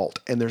your fault,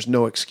 and there's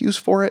no excuse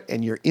for it,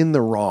 and you're in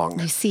the wrong.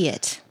 You see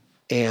it.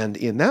 And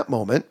in that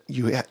moment,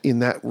 in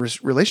that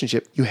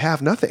relationship, you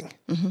have nothing.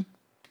 Mm-hmm.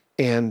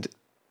 And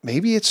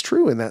maybe it's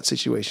true in that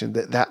situation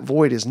that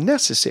void is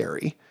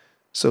necessary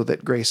so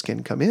that grace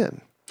can come in.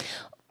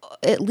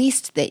 At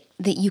least that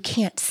you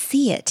can't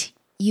see it.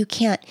 You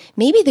can't,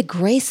 maybe the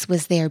grace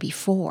was there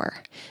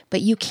before,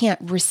 but you can't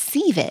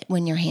receive it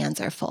when your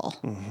hands are full.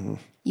 Mm-hmm.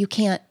 You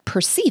can't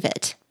perceive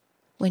it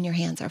when your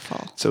hands are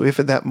full. So if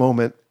at that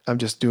moment, I'm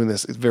just doing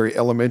this at very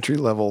elementary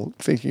level,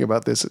 thinking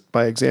about this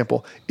by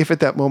example. If at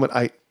that moment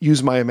I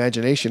use my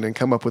imagination and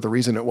come up with a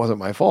reason it wasn't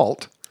my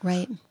fault,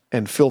 right,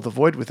 and fill the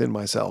void within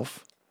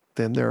myself,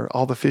 then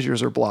all the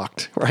fissures are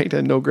blocked, right,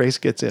 and no grace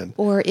gets in.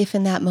 Or if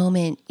in that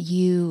moment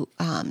you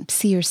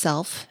see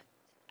yourself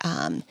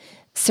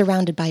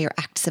surrounded by your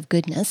acts of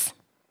goodness,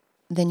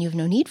 then you have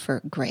no need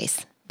for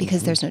grace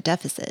because there's no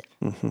deficit.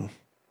 Mm-hmm.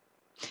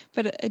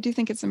 But I do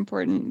think it's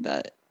important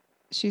that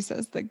she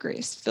says that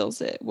grace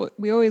fills it.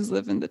 We always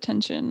live in the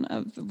tension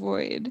of the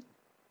void,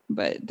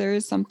 but there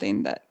is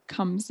something that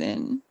comes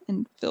in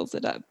and fills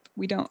it up.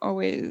 We don't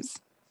always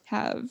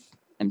have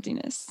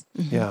emptiness.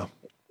 Mm-hmm. Yeah.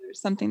 There's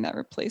something that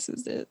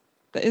replaces it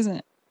that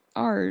isn't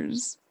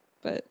ours,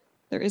 but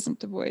there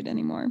isn't a void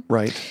anymore.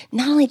 Right.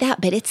 Not only that,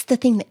 but it's the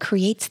thing that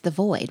creates the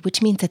void,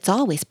 which means it's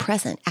always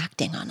present,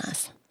 acting on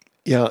us.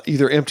 Yeah,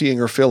 either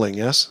emptying or filling,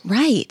 yes?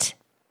 Right.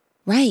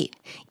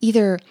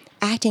 Either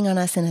acting on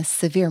us in a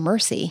severe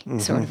mercy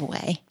sort of a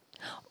way,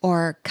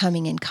 or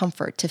coming in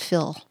comfort to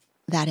fill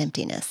that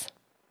emptiness.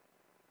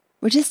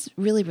 We're just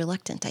really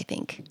reluctant, I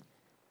think,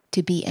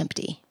 to be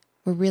empty.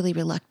 We're really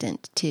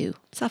reluctant to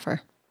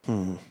suffer.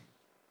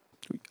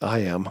 I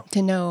am.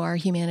 To know our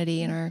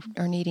humanity and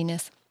our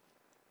neediness.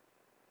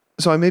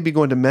 So I may be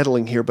going to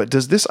meddling here, but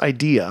does this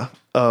idea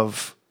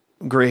of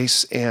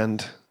grace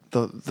and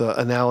the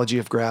analogy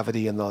of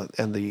gravity and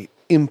the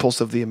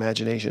impulse of the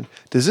imagination,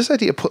 does this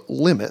idea put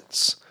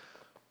limits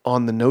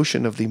on the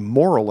notion of the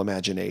moral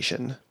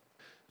imagination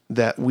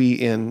that we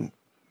in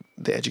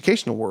the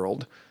educational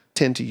world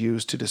tend to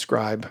use to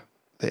describe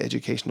the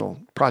educational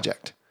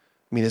project.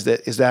 I mean, is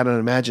that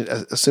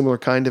a similar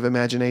kind of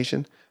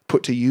imagination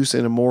put to use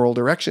in a moral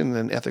direction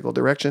and an ethical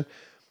direction?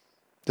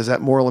 Does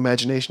that moral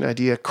imagination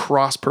idea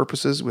cross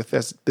purposes with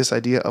this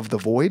idea of the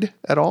void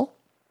at all?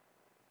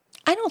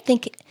 I don't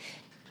think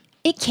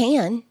it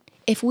can.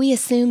 If we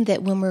assume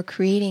that when we're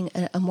creating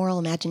a moral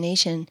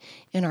imagination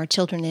in our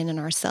children and in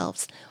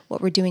ourselves,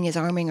 what we're doing is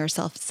arming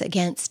ourselves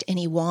against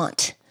any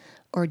want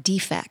or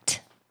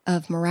defect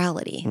of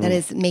morality, that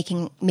is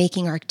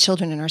making our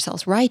children and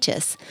ourselves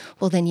righteous,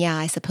 well then, yeah,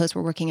 I suppose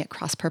we're working at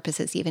cross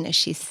purposes, even as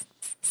she's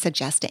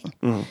suggesting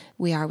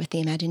we are with the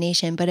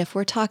imagination. But if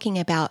we're talking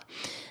about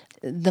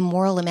the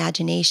moral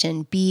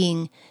imagination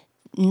being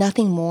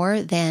nothing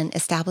more than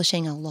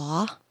establishing a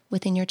law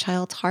within your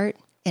child's heart,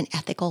 an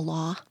ethical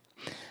law,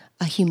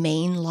 a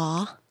humane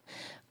law,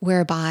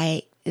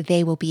 whereby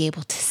they will be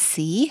able to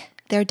see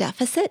their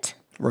deficit,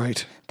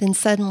 right? Then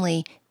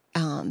suddenly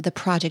the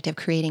project of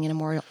creating a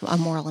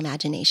moral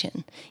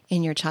imagination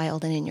in your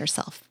child and in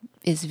yourself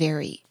is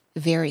very,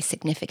 very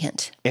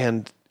significant.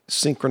 And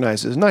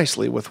synchronizes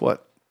nicely with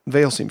what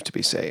Vail seems to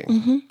be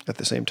saying at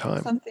the same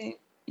time.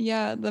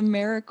 The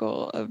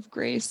miracle of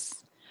grace,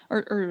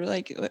 or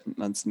like,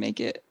 let's make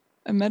it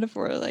a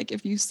metaphor. Like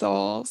if you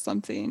saw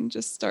something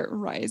just start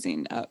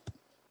rising up,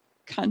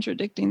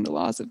 contradicting the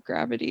laws of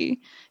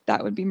gravity,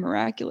 that would be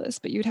miraculous,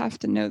 but you'd have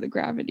to know the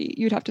gravity.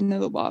 You'd have to know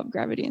the law of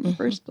gravity in the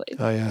first place.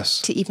 Oh,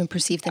 yes. To even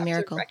perceive the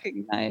miracle. To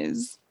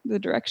recognize the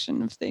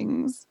direction of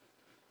things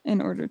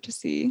in order to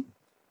see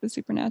the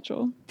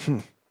supernatural.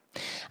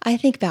 I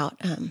think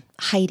about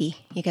Heidi.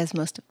 You guys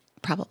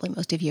probably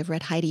most of you have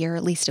read Heidi, or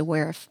at least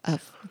aware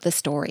of the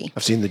story.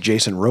 I've seen the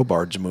Jason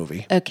Robards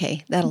movie.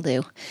 Okay, that'll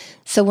do.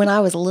 So when I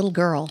was a little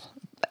girl,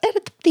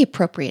 at the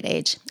appropriate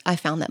age, I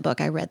found that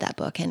book. I read that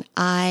book, and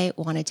I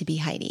wanted to be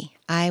Heidi.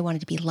 I wanted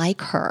to be like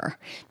her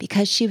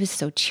because she was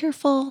so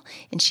cheerful,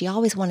 and she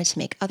always wanted to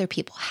make other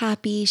people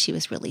happy. She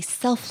was really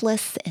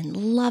selfless and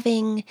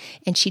loving,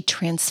 and she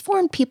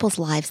transformed people's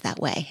lives that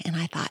way. And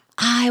I thought,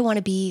 I want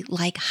to be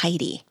like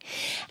Heidi.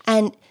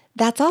 And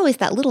that's always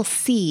that little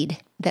seed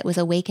that was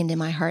awakened in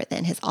my heart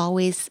then has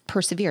always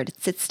persevered.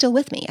 It's still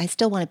with me. I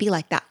still want to be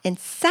like that. And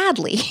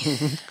sadly,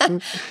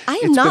 I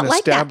am not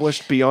like that.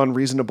 Established beyond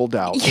reasonable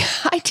doubt. Yeah,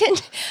 I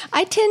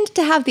tend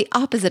to have the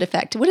opposite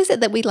effect. What is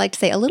it that we like to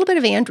say? A little bit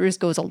of Andrews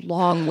goes a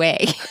long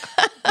way.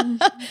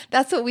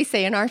 That's what we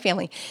say in our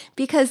family.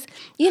 Because,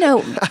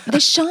 the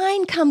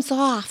shine comes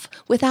off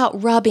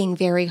without rubbing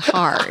very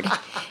hard.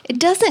 It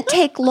doesn't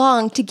take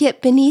long to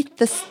get beneath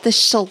the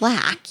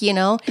shellac,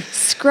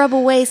 scrub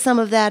away some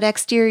of that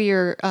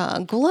exterior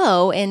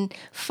glow and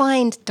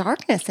find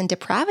darkness and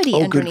depravity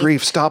underneath. Good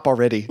grief, stop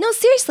already. No,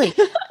 seriously.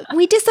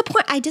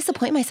 I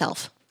disappoint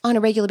myself on a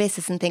regular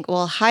basis and think,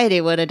 well, Heidi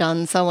would have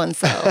done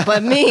so-and-so,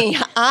 but me,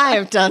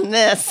 I've done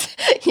this,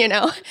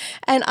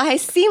 and I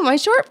see my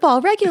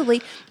shortfall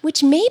regularly,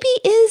 which maybe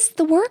is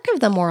the work of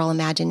the moral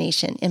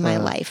imagination in my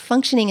life,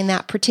 functioning in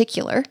that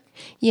particular,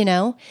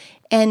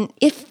 and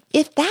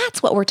if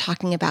that's what we're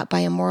talking about by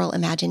a moral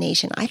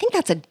imagination, I think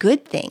that's a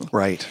good thing.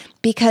 Right.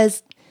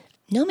 Because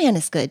no man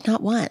is good,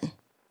 not one.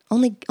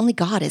 Only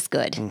God is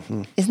good.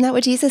 Isn't that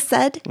what Jesus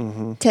said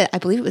to, I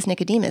believe it was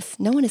Nicodemus?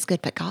 No one is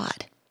good but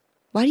God.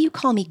 Why do you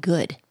call me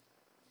good?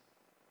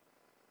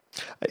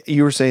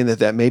 You were saying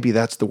that maybe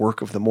that's the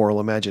work of the moral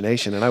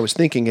imagination. And I was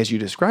thinking as you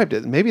described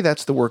it, maybe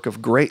that's the work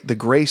of the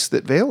grace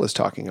that Vail is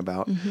talking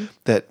about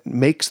that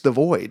makes the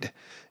void.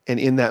 And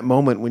in that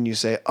moment when you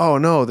say, oh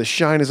no, the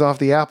shine is off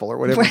the apple, or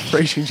whatever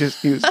phrase you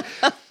just used,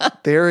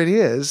 there it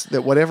is,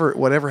 that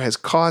whatever has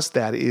caused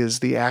that is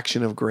the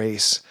action of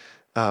grace,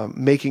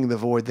 making the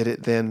void that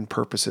it then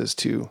purposes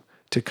to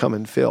come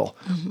and fill.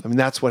 I mean,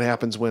 that's what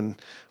happens when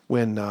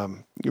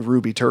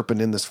Ruby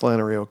Turpin in this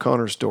Flannery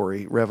O'Connor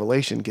story,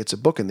 Revelation, gets a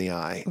book in the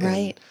eye.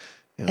 Right.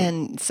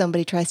 And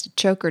somebody tries to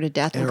choke her to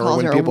death and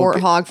calls her a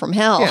warthog from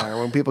hell. Yeah,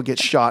 or when people get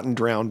shot and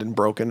drowned and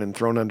broken and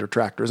thrown under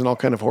tractors and all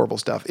kind of horrible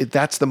stuff.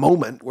 That's the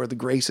moment where the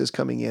grace is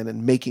coming in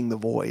and making the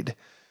void.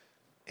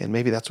 And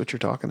maybe that's what you're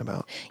talking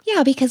about.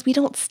 Yeah, because we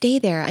don't stay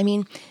there. I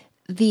mean,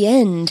 the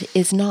end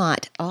is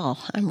not,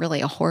 oh, I'm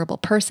really a horrible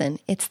person.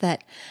 It's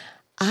that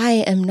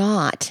I am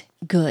not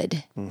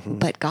good,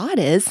 but God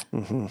is.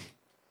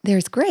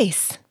 There's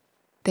grace.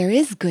 There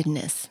is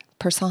goodness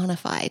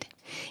personified.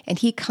 And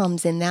he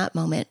comes in that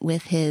moment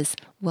with his,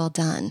 well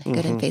done,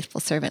 good and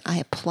faithful servant. I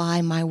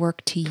apply my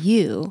work to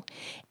you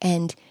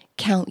and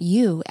count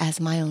you as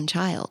my own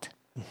child.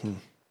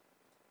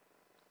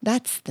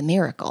 That's the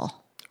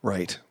miracle.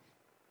 Right.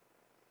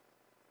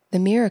 The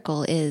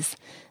miracle is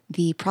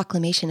the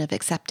proclamation of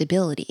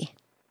acceptability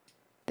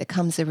that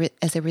comes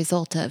as a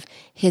result of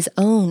his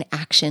own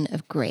action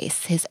of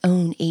grace, his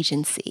own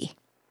agency,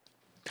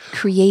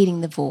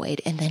 creating the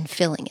void and then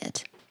filling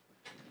it.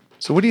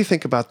 So what do you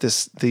think about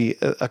this,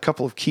 a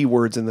couple of key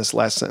words in this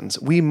last sentence?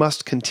 We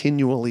must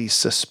continually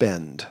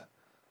suspend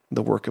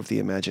the work of the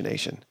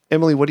imagination.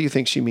 Emily, what do you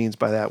think she means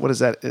by that? What does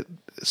that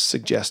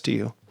suggest to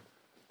you?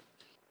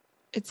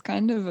 it's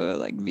kind of a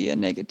like via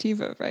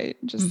negativa, right?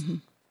 Just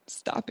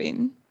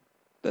stopping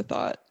the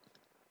thought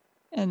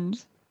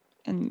and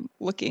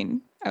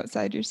looking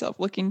outside yourself,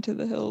 looking to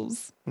the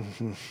hills,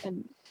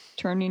 and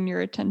turning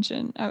your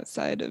attention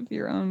outside of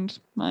your own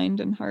mind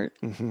and heart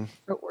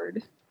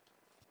outward.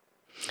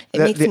 It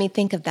makes me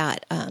think of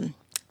that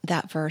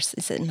that verse.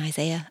 Is it in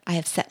Isaiah? I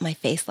have set my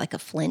face like a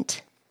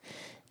flint.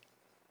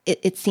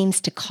 It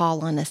seems to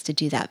call on us to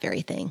do that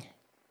very thing,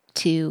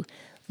 to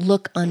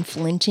look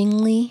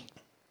unflinchingly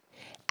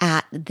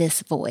at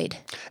this void.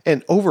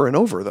 And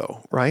over,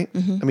 though, right?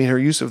 I mean, her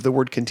use of the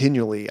word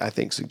continually, I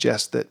think,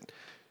 suggests that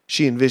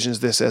she envisions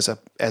this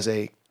as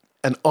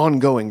an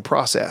ongoing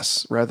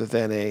process rather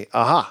than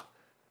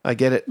I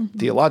get it,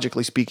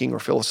 theologically speaking or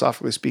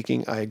philosophically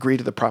speaking, I agree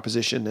to the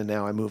proposition and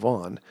now I move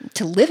on.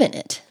 To live in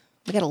it.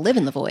 We got to live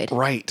in the void.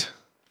 Right.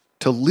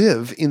 To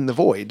live in the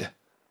void.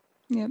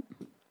 Yep.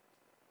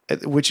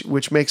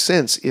 Which makes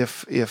sense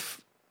if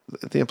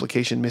the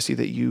implication, Missy,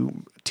 that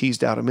you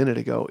teased out a minute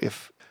ago,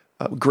 if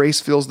grace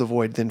fills the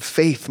void, then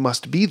faith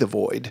must be the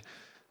void.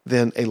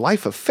 Then a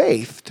life of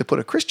faith, to put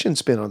a Christian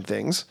spin on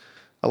things,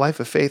 a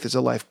life of faith is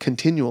a life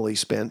continually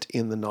spent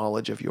in the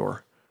knowledge of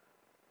your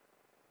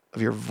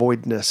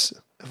voidness,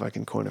 if I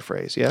can coin a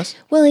phrase. Yes?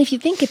 Well, if you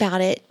think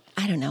about it,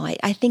 I don't know.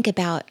 I think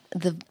about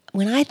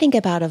when I think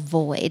about a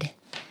void,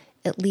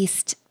 at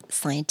least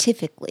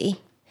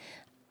scientifically,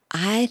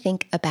 I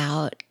think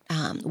about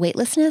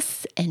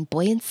weightlessness and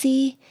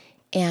buoyancy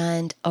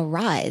and a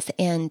rise,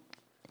 and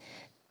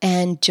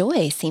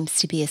joy seems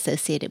to be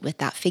associated with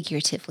that,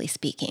 figuratively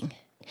speaking.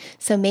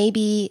 So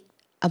maybe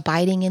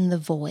abiding in the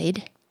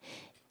void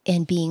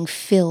and being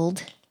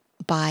filled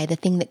by the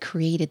thing that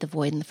created the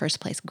void in the first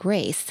place,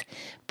 grace,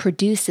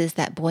 produces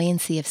that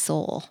buoyancy of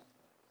soul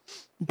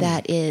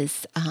that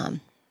is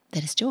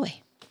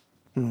joy.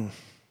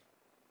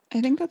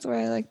 I think that's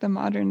why I like the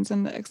moderns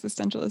and the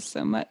existentialists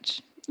so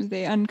much.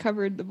 They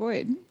uncovered the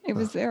void. It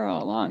was there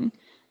all along.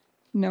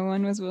 No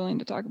one was willing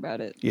to talk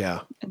about it.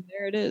 Yeah. And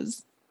there it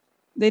is.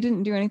 They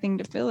didn't do anything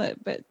to fill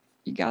it, but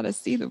you got to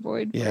see the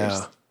void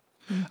first.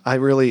 I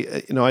really,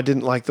 I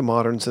didn't like the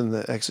moderns and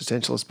the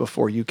existentialists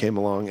before you came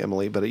along,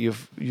 Emily, but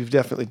you've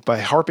definitely, by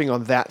harping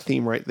on that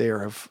theme right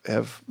there,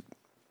 have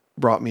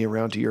brought me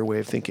around to your way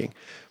of thinking.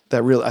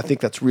 I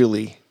think that's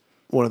really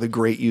one of the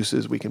great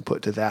uses we can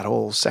put to that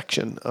whole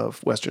section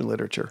of Western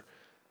literature.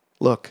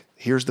 Look,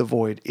 here's the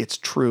void. It's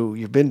true.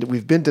 We've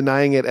been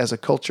denying it as a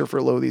culture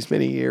for these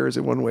many years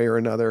in one way or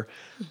another.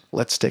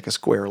 Let's take a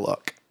square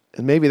look.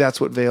 And maybe that's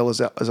what Vail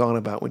is on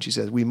about when she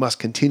says we must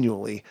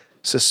continually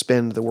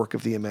suspend the work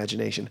of the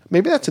imagination.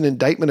 Maybe that's an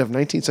indictment of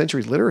 19th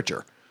century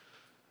literature.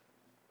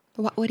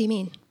 What do you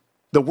mean?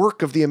 The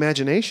work of the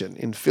imagination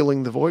in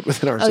filling the void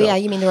within ourselves. Oh, yeah,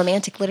 you mean the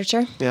romantic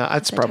literature? Yeah,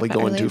 that's probably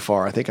going too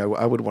far. I think I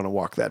would want to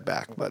walk that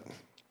back, but...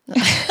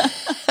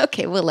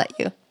 Okay, we'll let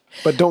you.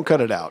 But don't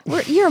cut it out.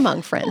 You're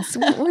among friends.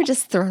 We're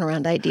just throwing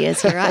around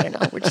ideas here. I don't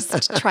know. We're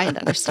just trying to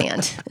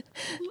understand.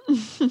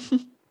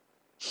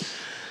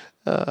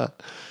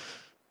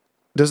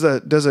 Does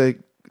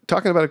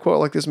talking about a quote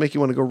like this make you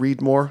want to go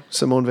read more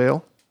Simone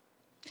Weil?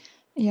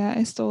 Yeah,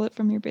 I stole it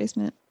from your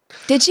basement.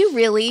 Did you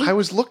really? I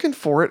was looking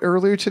for it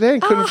earlier today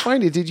and couldn't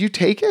find it. Did you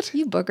take it?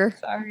 You booger.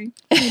 Sorry,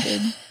 I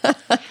did.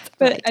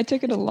 But I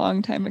took it a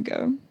long time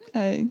ago.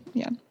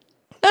 Yeah.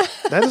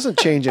 That doesn't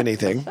change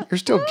anything. You're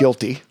still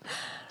guilty.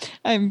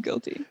 I'm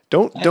guilty.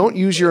 Don't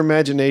use your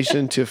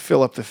imagination to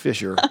fill up the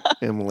fissure,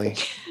 Emily.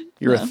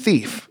 You're a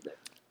thief.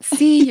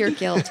 See your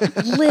guilt,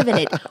 live in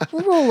it,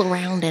 roll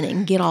around in it,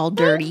 and get all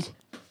dirty.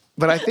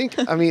 But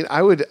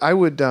I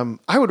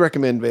would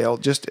recommend Vail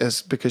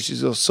because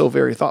she's so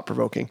very thought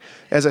provoking.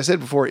 As I said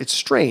before, it's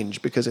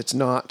strange because it's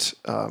not,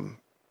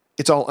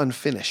 it's all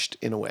unfinished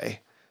in a way,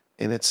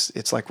 and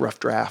it's like rough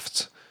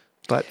drafts.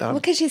 But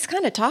because she's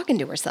kind of talking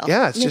to herself.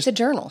 Yeah, it's a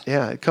journal.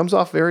 Yeah, it comes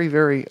off very,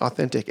 very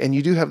authentic, and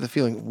you do have the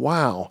feeling,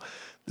 wow,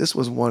 this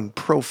was one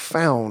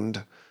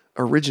profound,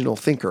 original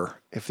thinker.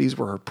 If these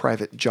were her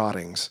private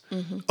jottings,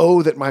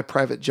 oh, that my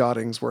private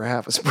jottings were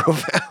half as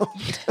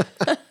profound.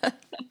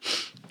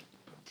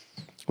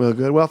 Well,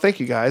 good. Well, thank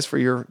you guys for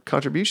your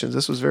contributions.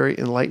 This was very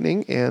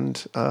enlightening and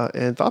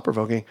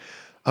thought-provoking.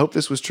 I hope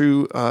this was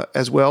true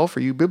as well for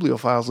you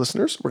Bibliophiles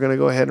listeners. We're going to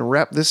go ahead and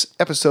wrap this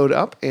episode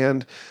up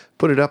and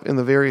put it up in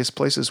the various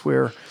places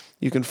where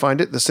you can find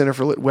it. The Center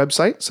for Lit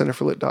website,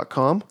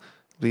 centerforlit.com.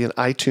 It'll be in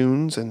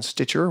iTunes and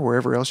Stitcher,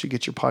 wherever else you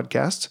get your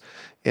podcasts.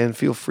 And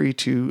feel free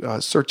to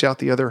search out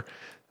the other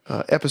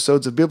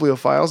episodes of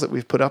Bibliophiles that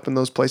we've put up in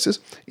those places.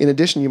 In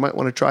addition, you might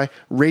want to try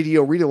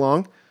Radio Read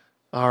Along,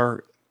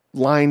 our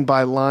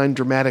line-by-line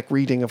dramatic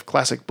reading of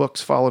classic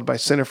books followed by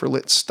Center for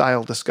Lit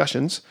style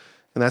discussions.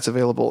 And that's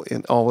available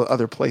in all the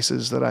other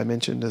places that I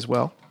mentioned as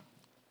well.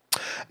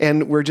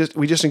 And we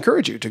just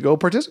encourage you to go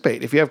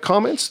participate. If you have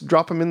comments,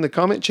 drop them in the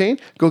comment chain.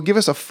 Go give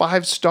us a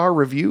 5-star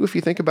review if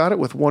you think about it,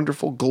 with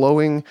wonderful,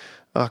 glowing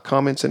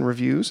comments and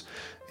reviews.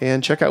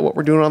 And check out what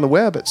we're doing on the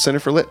web at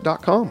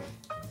centerforlit.com.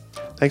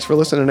 Thanks for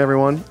listening,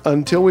 everyone.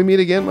 Until we meet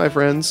again, my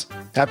friends,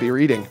 happy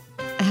reading.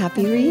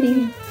 Happy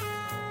reading.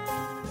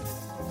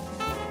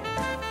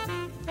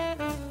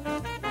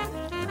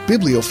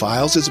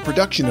 Bibliophiles is a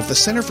production of the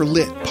Center for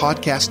Lit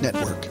Podcast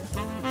Network.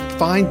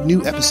 Find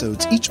new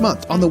episodes each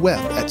month on the web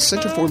at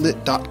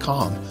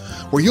centerforlit.com,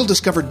 where you'll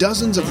discover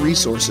dozens of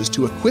resources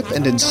to equip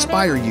and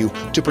inspire you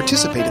to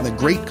participate in the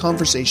great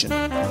conversation,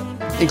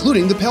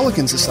 including the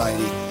Pelican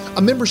Society,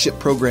 a membership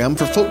program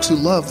for folks who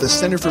love the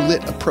Center for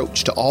Lit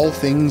approach to all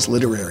things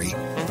literary.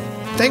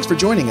 Thanks for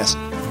joining us.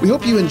 We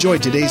hope you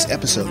enjoyed today's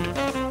episode.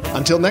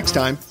 Until next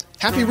time,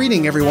 happy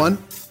reading, everyone.